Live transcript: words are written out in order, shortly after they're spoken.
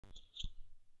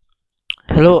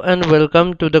Hello and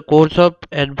welcome to the course of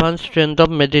Advanced Strength of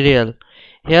Material.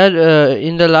 Here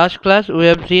in the last class we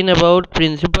have seen about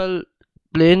principal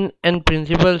plane and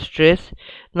principal stress.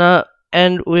 Now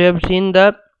and we have seen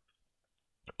the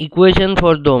equation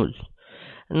for those.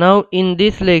 Now in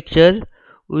this lecture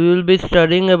we will be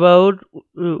studying about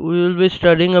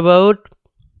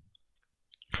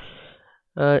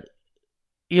uh,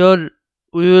 your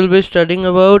we will be studying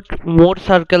about Mohr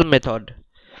circle method.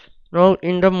 Now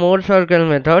in the Mohr circle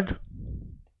method,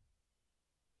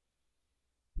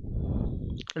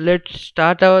 let's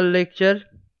start our lecture.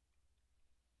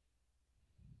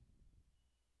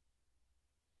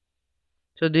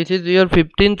 So this is your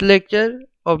 15th lecture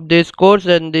of this course,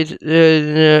 and this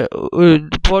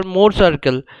for Mohr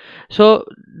circle. So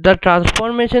the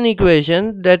transformation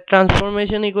equation,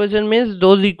 means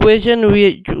those equation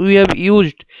we have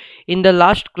used in the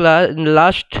last class.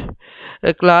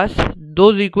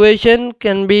 Those equation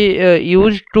can be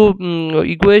used to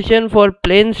equation for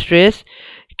plane stress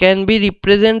can be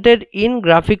represented in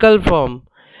graphical form.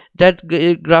 That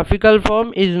graphical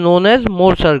form is known as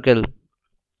Mohr circle.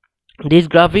 This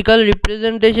graphical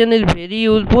representation is very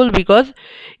useful because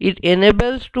it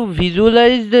enables to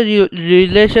visualize the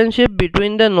relationship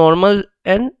between the normal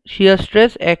and shear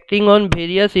stress acting on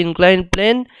various inclined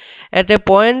plane at a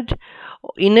point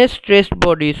in a stressed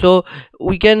body. So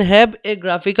we can have a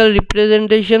graphical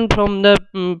representation from the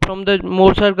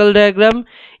Mohr circle diagram.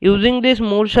 Using this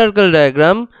Mohr circle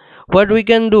diagram, what we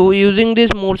can do, using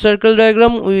this Mohr circle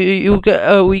diagram,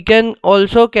 we can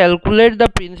also calculate the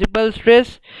principal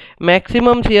stress,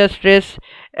 maximum shear stress,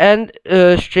 and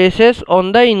stresses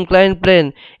on the inclined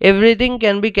plane. Everything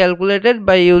can be calculated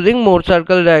by using Mohr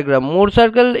circle diagram. Mohr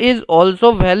circle is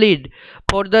also valid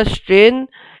for the strain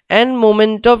and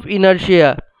moment of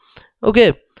inertia.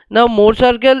 Okay, now Mohr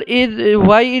circle is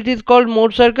why it is called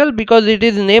Mohr circle, because it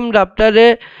is named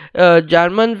after a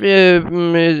German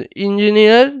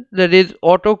engineer, that is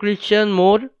Otto Christian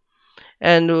Mohr,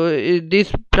 and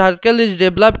this circle is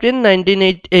developed in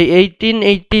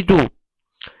 1882.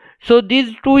 So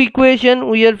these two equations,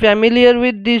 we are familiar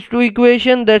with these two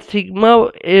equations, that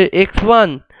sigma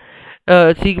x1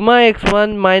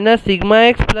 minus sigma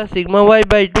x plus sigma y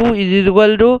by 2 is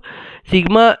equal to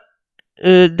sigma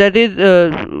that is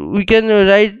we can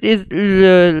write is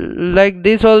like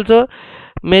this also.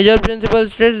 Major principal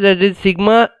stress, that is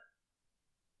sigma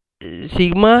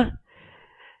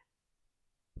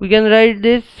we can write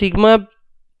this sigma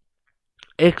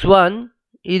x1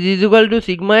 is equal to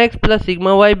sigma x plus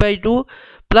sigma y by 2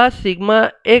 plus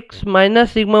sigma x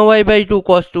minus sigma y by 2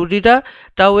 cos 2 theta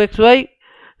tau xy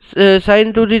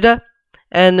sin 2 theta,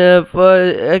 and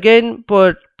for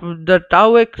the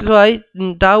tau xy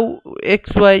tau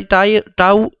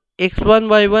x1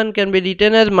 y1 can be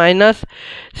written as minus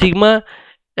sigma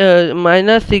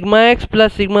x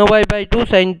plus sigma y by 2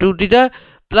 sin 2 theta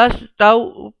plus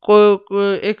tau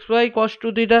xy cos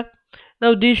 2 theta.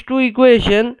 Now these two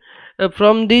equation,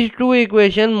 from these two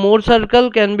equation, Mohr circle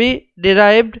can be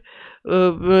derived.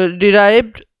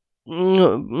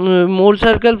 Mohr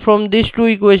circle from these two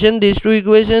equations. These two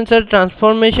equations are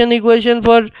transformation equation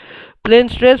for plane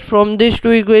stress. From these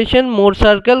two equations, Mohr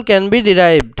circle can be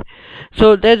derived.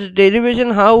 So that's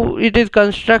derivation, how it is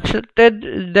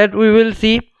constructed, that we will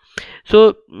see.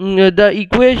 So the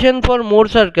equation for Mohr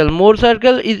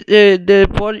circle is the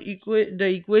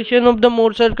equation of the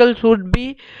Mohr circle should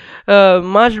be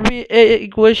must be a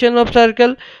equation of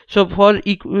circle. So for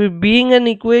being an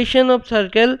equation of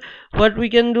circle, what we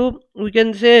can do, we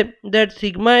can say that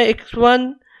sigma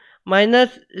x1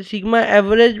 minus sigma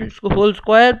average whole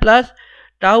square plus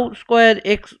tau square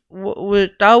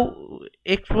tau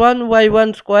x1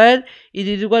 y1 square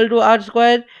is equal to r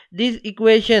square. This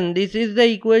is the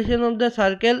equation of the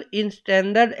circle in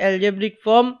standard algebraic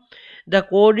form. The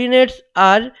coordinates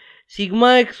are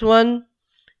sigma x1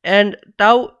 and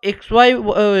tau xy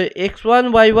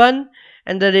x1 y1,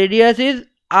 and the radius is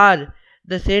r.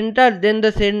 The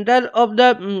center of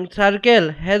the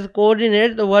circle has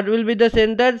coordinate. What will be the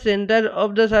center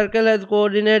of the circle has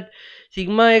coordinate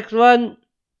sigma x1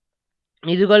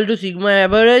 is equal to sigma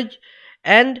average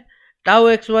and tau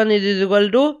x1 is equal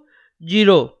to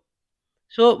 0.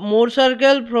 So Mohr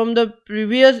circle from the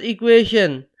previous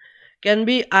equation can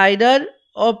be either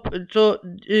of, so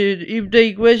if the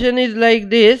equation is like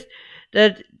this,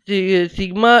 that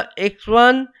sigma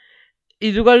x1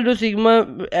 is equal to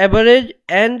sigma average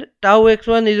and tau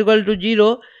x1 is equal to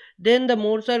 0, then the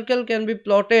Mohr circle can be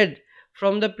plotted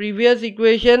from the previous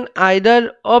equation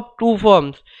either of two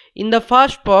forms. In the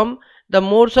first form, the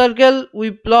Mohr circle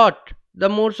plot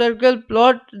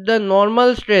the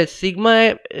normal stress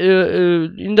sigma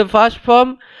in the first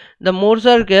form. the Mohr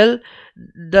circle,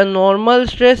 the normal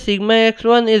stress sigma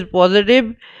x1 is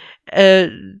positive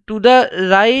to the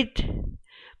right,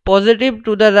 positive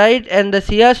to the right, and the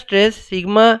shear stress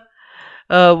sigma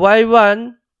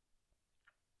y1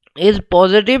 is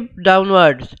positive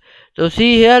downwards. So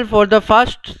see here, for the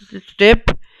first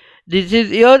step, this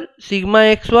is your sigma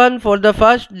x1 for the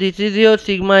first, this is your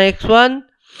sigma x1,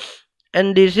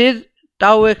 and this is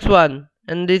tau x1,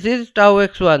 and this is tau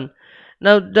x1.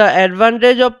 Now the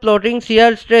advantage of plotting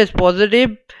shear stress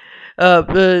positive,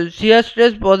 shear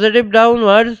stress positive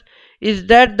downwards, is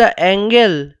that the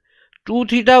angle 2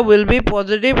 theta will be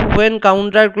positive when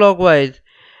counterclockwise,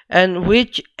 and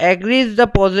which agrees the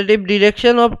positive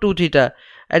direction of 2 theta.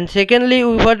 And secondly,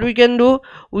 what we can do,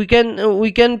 we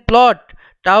can plot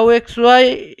tau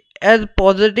xy as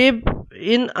positive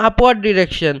in upward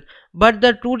direction, but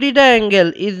the 2 theta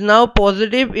angle is now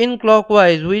positive in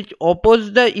clockwise, which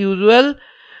opposes the usual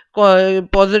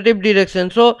positive direction.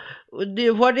 So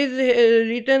what is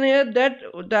written here, that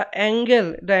the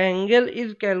angle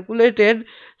is calculated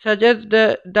such as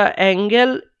the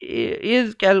angle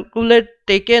is calculated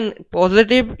taken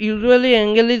positive. Usually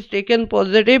angle is taken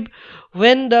positive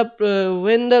when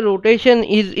the rotation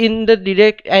is in the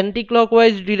direct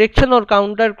anti-clockwise direction or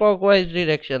counterclockwise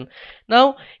direction.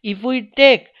 Now if we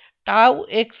take tau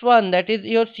x1, that is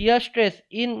your shear stress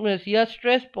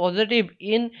positive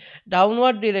in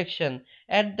downward direction,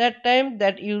 at that time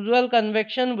that usual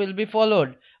convection will be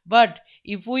followed. But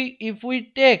if we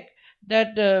take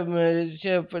that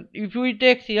if we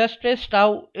take shear stress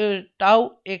tau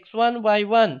x1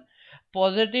 y1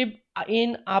 positive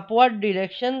in upward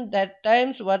direction, that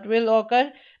times what will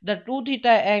occur, the 2 theta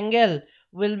angle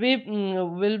will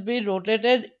be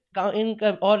rotated in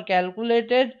or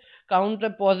calculated counter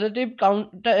positive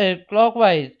counter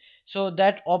clockwise, so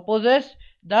that opposes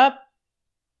the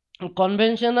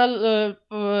conventional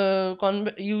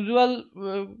usual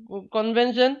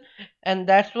convention. And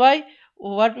that's why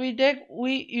what we take,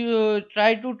 we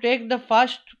try to take the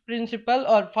first principle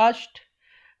or first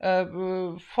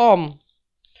form.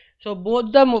 So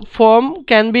both the form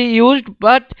can be used,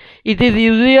 but it is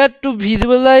easier to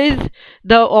visualize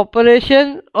the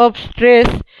operation of stress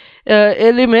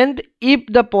element if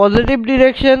the positive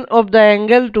direction of the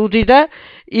angle 2 theta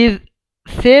is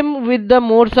same with the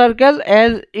Mohr circle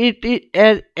as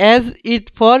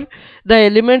it for the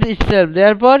element itself.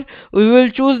 Therefore we will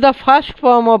choose the first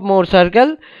form of Mohr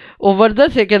circle over the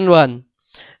second one.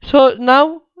 So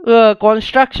now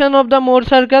construction of the Mohr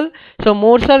circle. So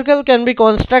Mohr circle can be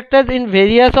constructed in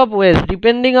various of ways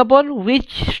depending upon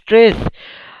which stress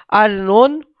are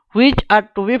known, which are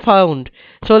to be found.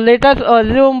 So let us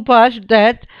assume first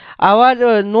that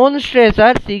our known stress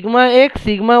are sigma x,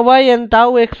 sigma y, and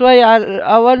tau xy are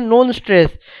our known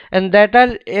stress, and that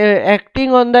are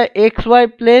acting on the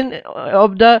xy plane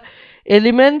of the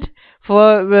element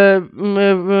for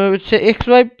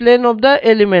xy plane of the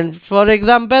element. For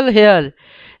example, here,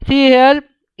 see here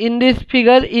in this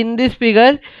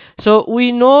figure, so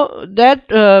we know that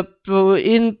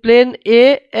in plane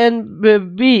A and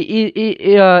B,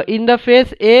 in the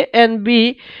face A and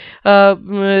B,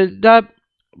 the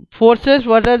forces,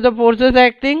 what are the forces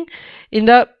acting in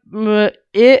the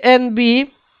A and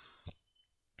B?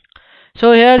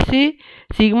 So here see,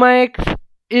 sigma x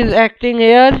is acting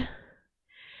here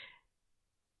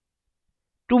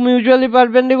to mutually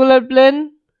perpendicular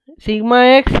plane, sigma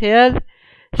x here,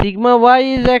 sigma y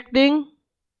is acting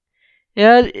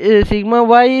here, sigma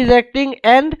y is acting,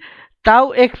 and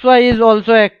tau xy is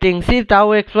also acting. See, tau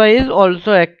xy is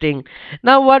also acting.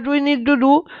 Now what we need to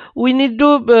do, we need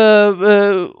to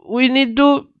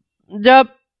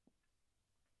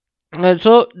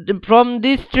so from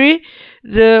these three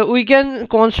we can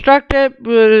construct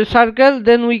a circle,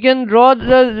 then we can draw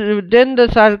the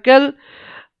circle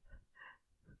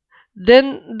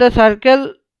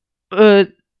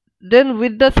then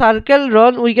with the circle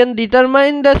drawn we can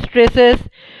determine the stresses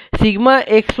sigma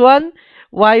x1,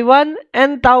 y1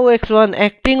 and tau x1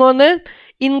 acting on an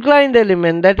inclined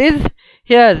element, that is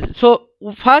here. So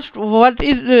first what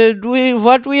we are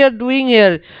doing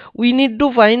here, we need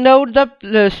to find out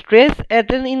the stress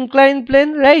at an inclined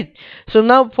plane, right? So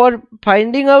now for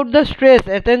finding out the stress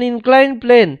at an inclined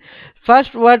plane,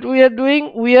 first what we are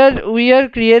doing, we are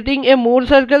creating a Mohr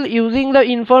circle using the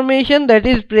information that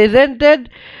is presented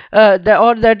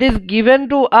or that is given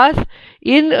to us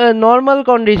in normal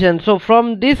condition. So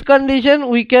from this condition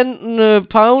we can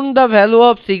found the value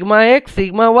of sigma x,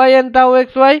 sigma y and tau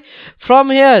xy.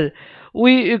 From here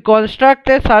we construct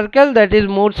a circle, that is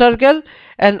Mohr circle,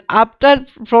 and after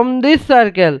from this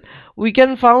circle we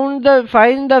can find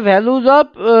the values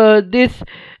of this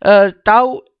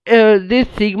tau this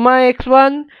sigma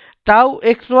x1, tau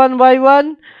x1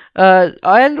 y1,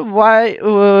 and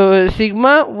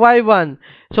sigma y1.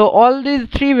 So all these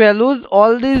three values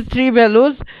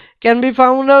can be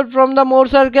found out from the Mohr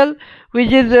circle,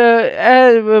 which is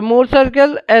Mohr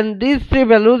circle, and these three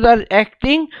values are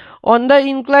acting on the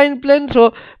inclined plane.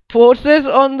 So stresses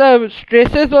on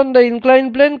the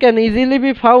inclined plane can easily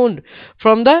be found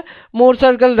from the Mohr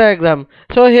circle diagram.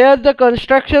 So here the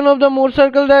construction of the Mohr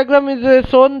circle diagram is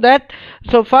shown that,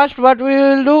 so first what we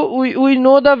will do, we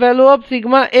know the value of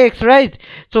sigma x, right?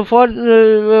 So for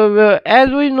as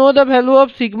we know the value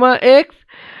of sigma x,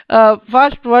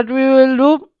 first what we will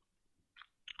do,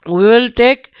 we will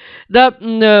take the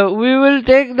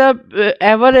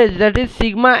average, that is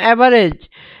sigma average.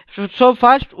 So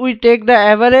first we take the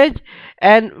average,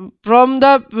 and from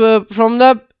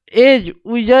the edge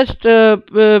we just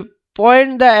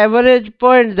point the average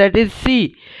point, that is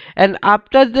C, and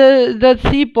after the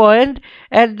C point,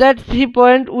 at that C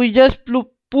point we just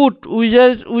plot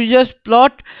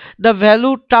the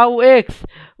value tau x.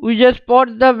 We just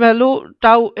plot the value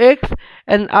tau x,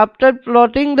 and after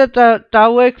plotting the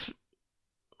tau x,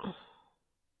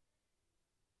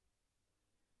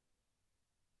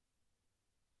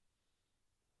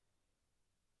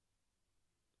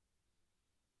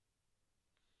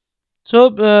 so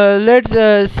let's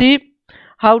see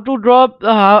how to draw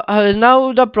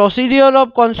now the procedure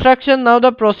of construction.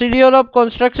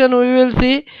 We will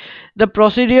see the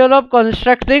procedure of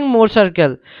constructing Mohr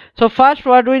circle. So first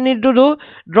what we need to do,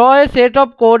 draw a set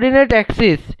of coordinate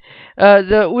axes.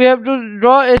 We have to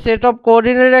draw a set of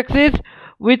coordinate axes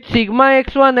with sigma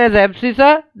x1 as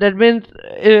abscissa. That means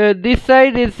this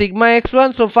side is sigma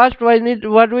x1. So first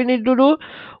what we need to do,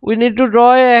 we need to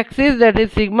draw a axis, that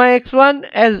is sigma x1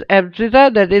 as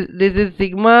abscissa, that is, this is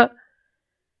sigma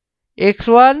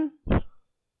x1,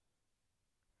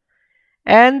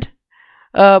 and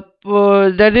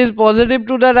that is positive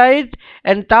to the right,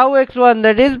 and tau x1,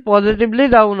 that is positively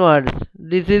downwards.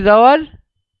 This is our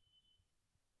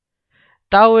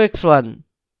tau x1,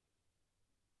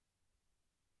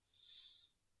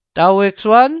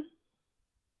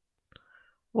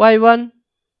 y1.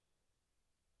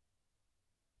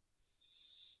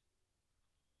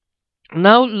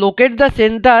 Now locate the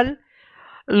center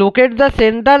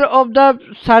of the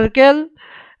circle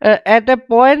at a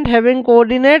point having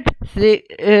coordinate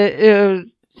sigma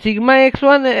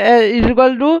x1 is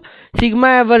equal to sigma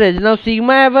average. Now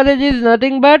sigma average is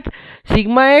nothing but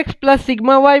sigma x plus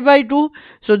sigma y by 2.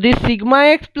 So this sigma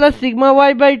x plus sigma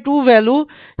y by 2 value,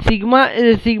 sigma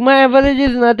average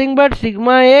is nothing but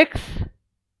sigma x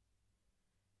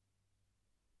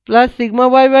plus sigma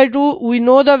y by 2. We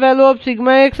know the value of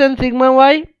sigma x and sigma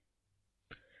y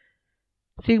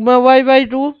by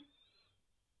 2.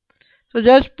 So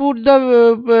just put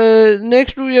the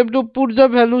next we have to put the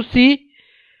value C.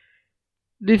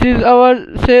 This is our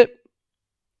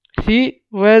C.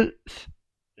 Well,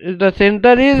 the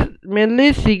center is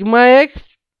mainly sigma x,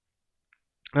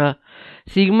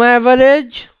 sigma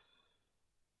average,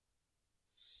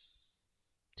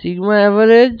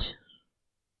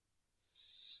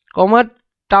 comma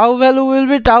tau value will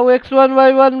be tau x1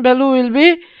 y1 value will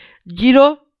be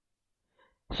 0.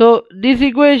 So this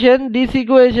condition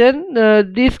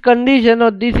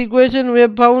we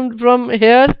have found from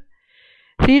here.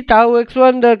 See, tau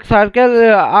x1, the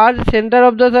circle R center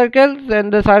of the circle,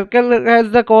 and the circle has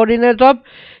the coordinate of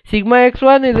sigma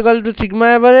x1 is equal to sigma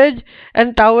average,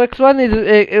 and tau x1 is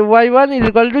y1 is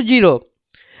equal to 0.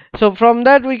 So from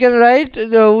that we can write,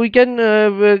 now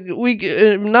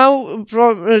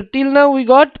from till now we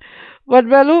got what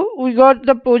value? We got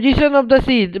the position of the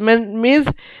C. Means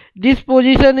this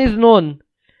position is known.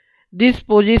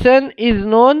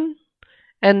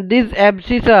 And this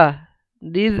abscissa,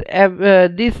 this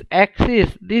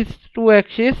axis, these two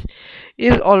axes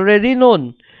is already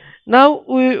known. Now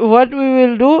what we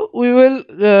will do, we will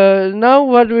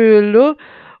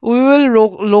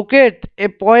locate a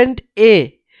point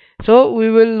A. So we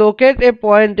will locate a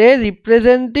point A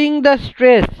representing the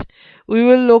stress. We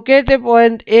will locate a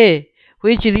point A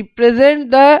which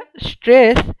represent the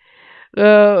stress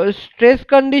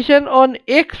condition on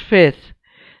x face.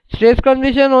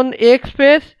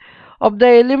 Of the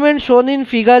element shown in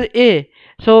figure A.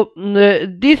 So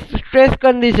this stress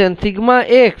condition sigma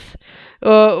x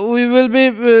we will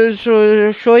be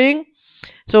showing.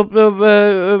 So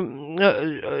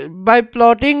by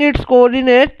plotting its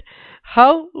coordinate,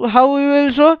 how we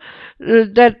will show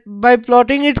that by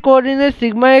plotting its coordinate,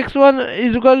 sigma x1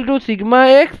 is equal to sigma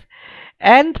x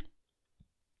and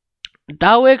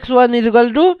tau x1 is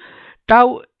equal to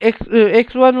tau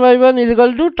x1 y1 is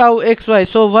equal to tau xy.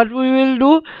 So what we will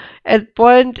do, at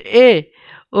point A,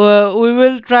 we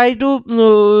will try to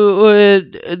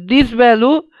this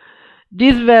value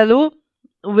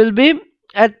will be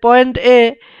at point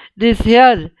A. This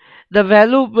here the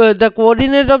value, the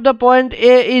coordinate of the point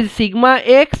A is sigma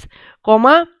x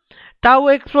comma tau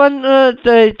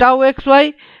x1 tau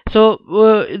xy. So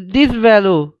this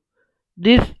value,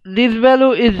 this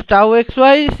value is tau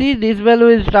xy. See, this value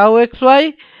is tau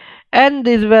xy, and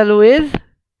this value is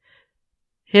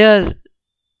here.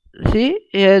 See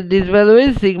here, this value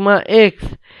is sigma x.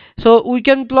 So we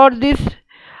can plot this.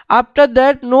 After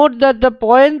that, note that the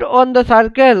point on the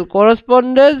circle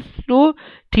corresponds to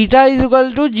theta is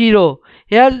equal to 0.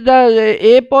 Here the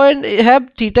A point have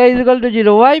theta is equal to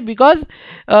 0. Why? Because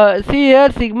see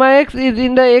here, sigma x is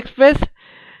in the x space.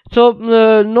 So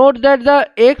note that the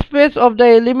x space of the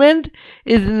element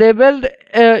is labeled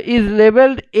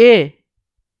A.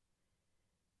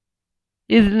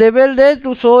 Is labeled A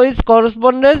to show its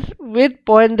correspondence with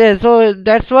point A. So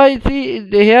that's why, see,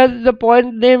 here the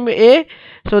point name A.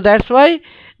 So that's why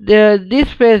this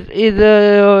space is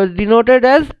denoted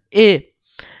as A.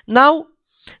 Now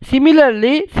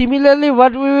similarly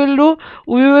what we will do,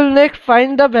 we will next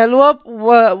find the value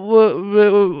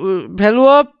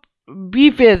of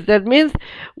B phase. That means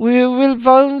we will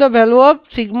find the value of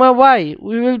sigma y.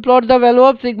 We will plot the value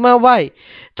of sigma y.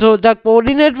 So the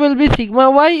coordinate will be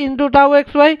sigma y into tau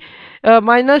xy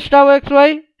minus tau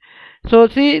xy. So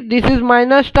see, this is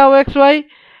minus tau xy,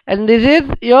 and this is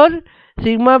your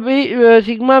sigma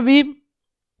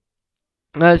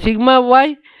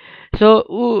y. So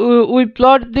we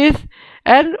plot this,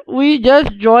 and we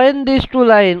just join these two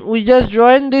lines. We just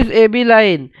join this AB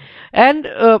line, and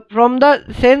from the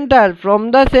center,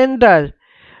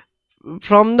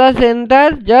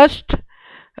 just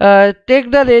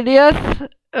take the radius.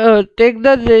 Take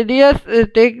the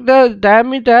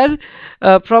diameter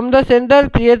from the center,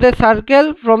 create a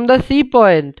circle from the C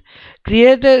point,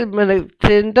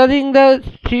 centering the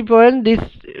C point. This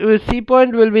C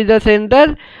point will be the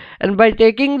center, and by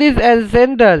taking this as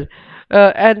center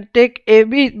and take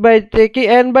AB by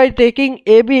taking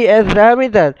AB as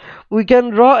diameter, we can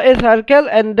draw a circle,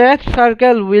 and that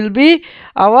circle will be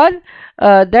our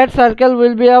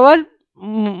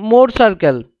Mohr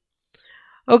circle.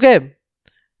 Okay.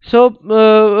 So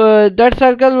that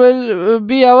circle will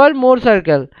be our Mohr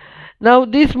circle. Now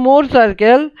this Mohr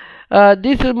circle, from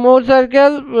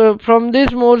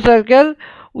this Mohr circle,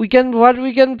 we can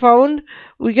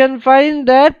find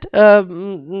that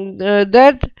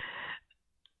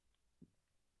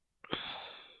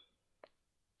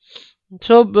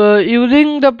so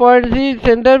using the point C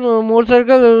center, Mohr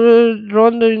circle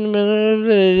drawn in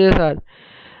radius R.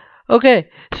 Okay,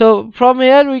 so from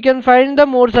here we can find the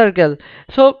Mohr circle.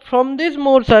 So from this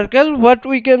Mohr circle, what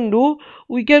we can do,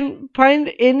 we can find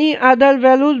any other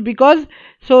values, because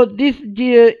so this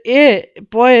A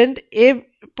point is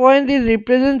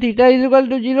represented theta is equal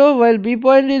to 0, while B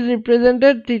point is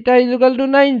represented theta is equal to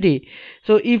 90.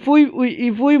 So if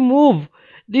we move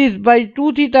this by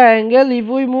 2 theta angle,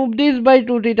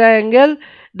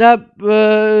 the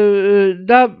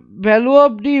value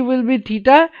of D will be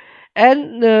theta,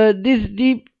 and this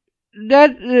D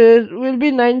will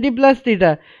be 90 plus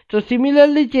theta. So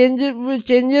similarly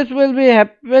changes will be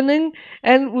happening,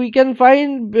 and we can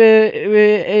find the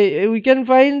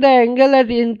angle at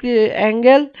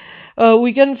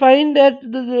we can find that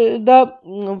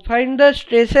find the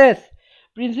stresses,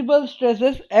 principal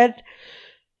stresses at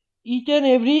each and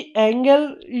every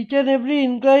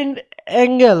inclined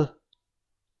angle.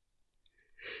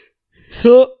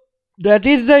 So that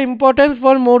is the importance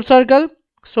for Mohr circle.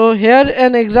 So here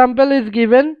an example is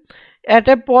given at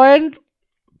a point.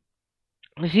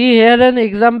 See, here an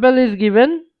example is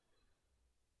given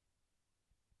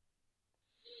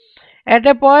at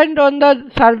a point on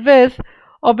the surface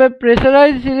of a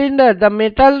pressurized cylinder. The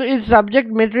material is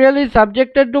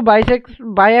subjected to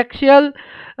biaxial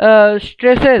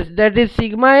stresses, that is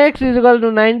sigma x is equal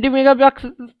to 90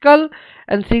 megapascal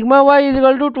and sigma y is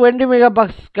equal to 20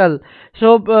 megapascal.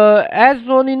 So as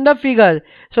shown in the figure.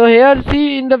 So here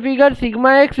see in the figure,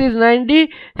 sigma x is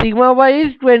 90, sigma y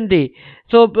is 20.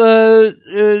 So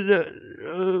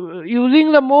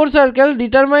using the Mohr circle,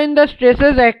 determine the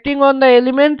stresses acting on the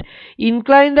element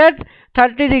inclined at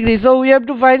 30 degrees. So we have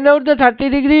to find out the 30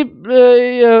 degree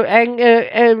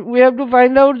we have to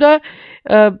find out the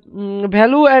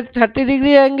value at 30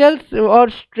 degree angles, or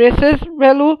stresses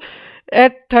value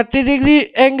at 30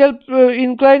 degree angle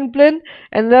inclined plane,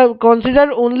 and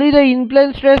consider only the in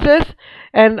plane stresses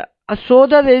and show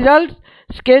the results.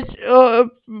 sketch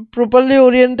properly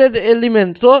oriented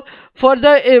element. So for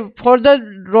the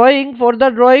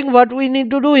drawing what we need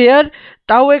to do here,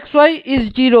 tau xy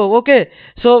is 0. Okay,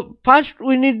 so first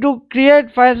we need to create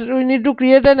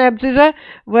an abscissa,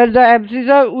 where the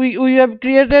abscissa we have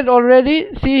created already.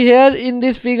 See here in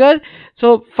this figure.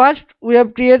 So first we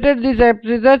have created this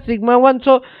abscissa sigma 1.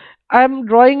 So I am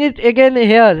drawing it again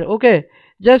here. Okay,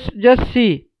 just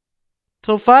see.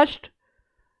 So first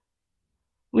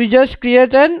we just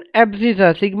create an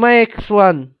abscissa sigma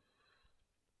x1,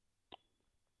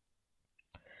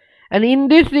 and in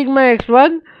this sigma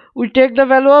x1 we take the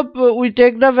value of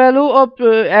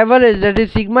average, that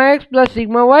is sigma x plus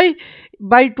sigma y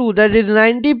by 2, that is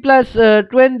 90 plus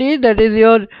 20, that is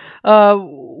your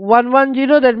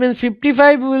 110, that means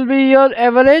 55 will be your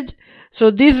average. So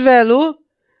this value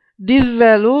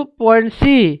point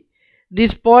C,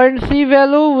 this point C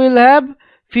value will have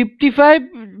 55,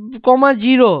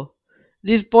 0.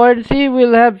 This point C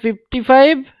will have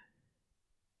 55,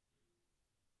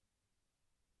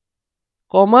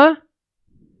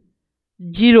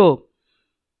 0.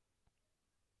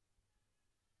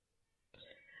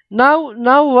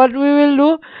 Now what we will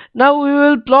do? Now we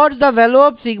will plot the value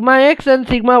of sigma x and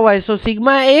sigma y. So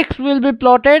sigma x will be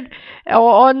plotted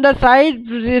on the side.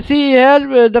 See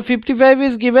here, the 55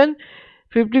 is given.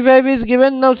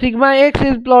 Now sigma x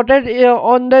is plotted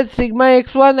on the sigma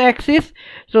x1 axis.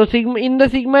 So in the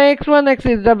sigma x1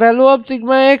 axis, the value of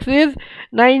sigma x is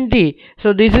 90.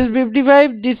 So this is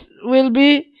 55. This will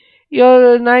be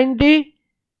your 90.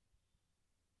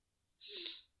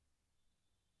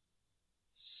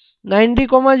 90,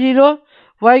 0.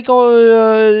 Why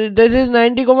this is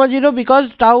 90, 0? Because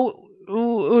tau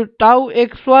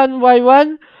x1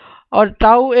 y1 or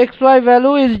tau xy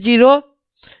value is 0.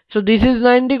 So this is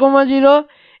 90, 0.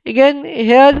 Again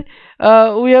here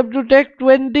we have to take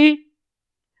 20.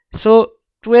 So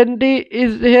 20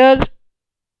 is here,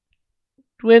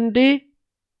 20,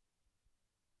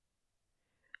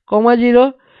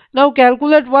 0. Now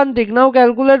calculate one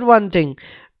thing.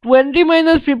 20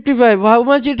 minus 55, how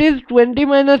much it is? 20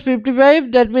 minus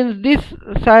 55, that means this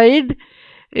side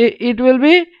it will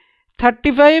be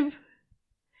 35,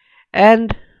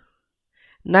 and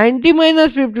 90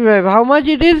 minus 55, how much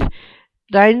it is?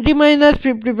 90 minus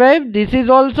 55, this is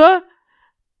also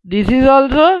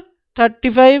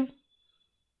 35.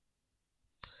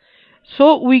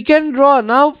 So we can draw,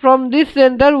 now from this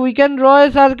center we can draw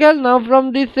a circle. Now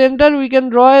from this center we can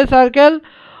draw a circle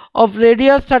of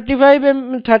radius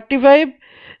 35.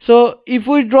 So if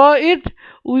we draw it,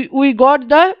 we got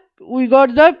the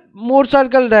Mohr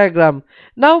circle diagram.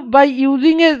 Now by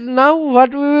using it, now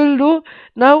what we will do,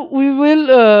 now we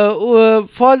will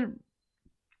for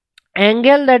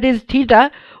angle, that is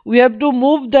theta, we have to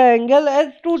move the angle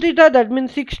as 2 theta, that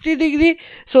means 60 degree.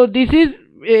 So this is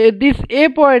this A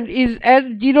point is at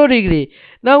 0 degree.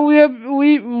 Now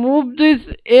we move this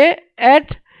A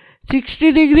at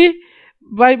 60 degree.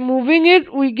 By moving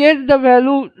it, we get the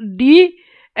value d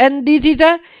and d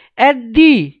theta at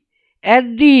d,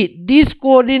 this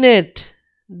coordinate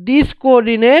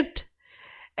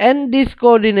and this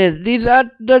coordinate. These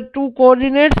are the two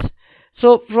coordinates.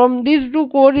 So from these two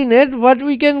coordinates, what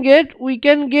we can get? We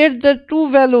can get the two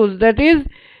values, that is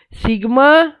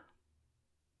sigma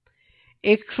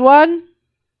x1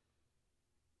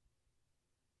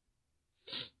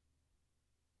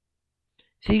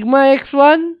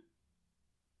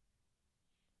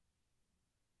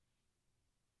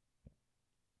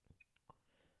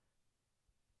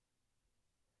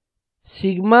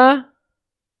 sigma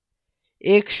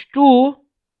x2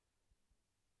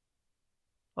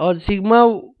 or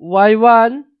sigma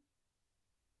y1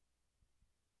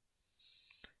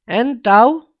 and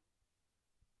tau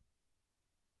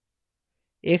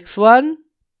x1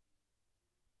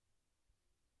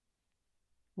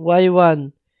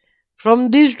 y1. From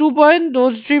these 2 points,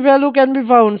 those 3 values can be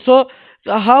found. So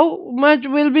how much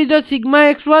will be the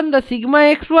sigma x1? The sigma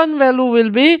x1 value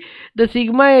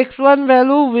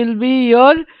will be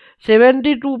your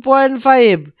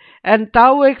 72.5 and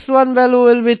tau x1 value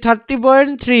will be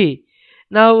 30.3.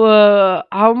 Now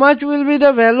how much will be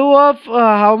the value of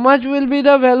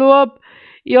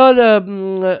your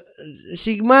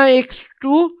sigma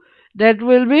x2? That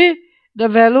will be the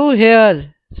value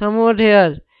here, somewhat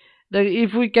here.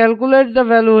 If we calculate the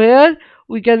value here,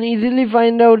 we can easily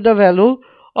find out the value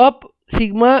of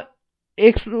sigma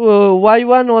x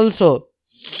y1 also.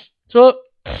 So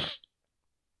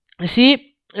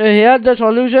see here the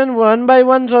solution, one by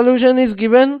one solution is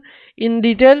given in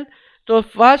detail. So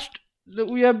first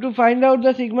we have to find out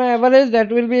the sigma average, that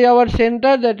will be our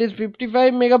center, that is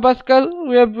 55 megapascal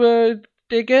we have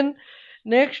taken.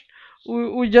 Next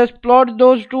we just plot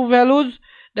those two values,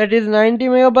 that is 90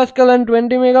 megapascal and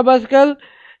 20 megapascal,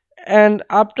 and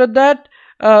after that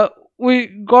we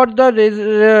got the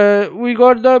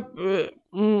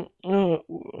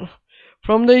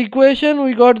from the equation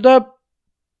we got the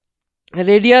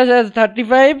radius as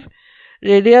 35,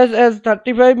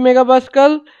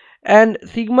 megapascal, and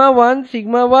sigma 1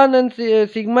 and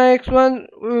sigma x1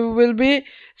 will be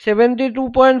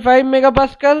 72.5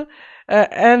 megapascal.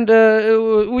 And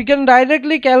we can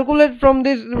directly calculate from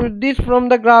this from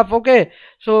the graph. Okay,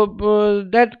 so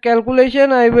that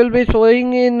calculation I will be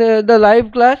showing in the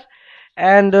live class.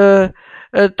 And tau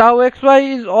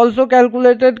xy is also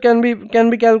calculated, can be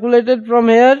calculated from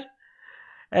here.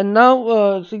 And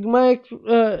now sigma x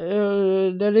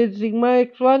that is sigma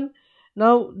x1.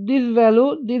 Now this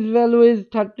value is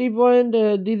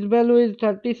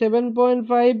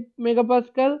 37.5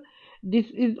 megapascal.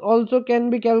 This is also can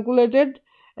be calculated,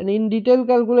 and in detail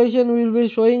calculation we will be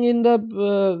showing in the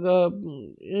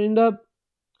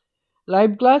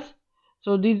live class.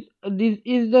 So this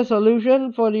is the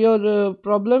solution for your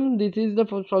problem. This is the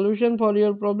solution for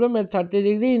your problem at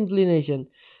 30-degree inclination.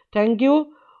 Thank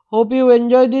you. Hope you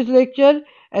enjoyed this lecture,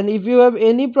 and if you have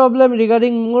any problem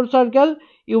regarding Mohr circle,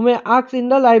 you may ask in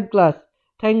the live class.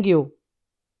 Thank you.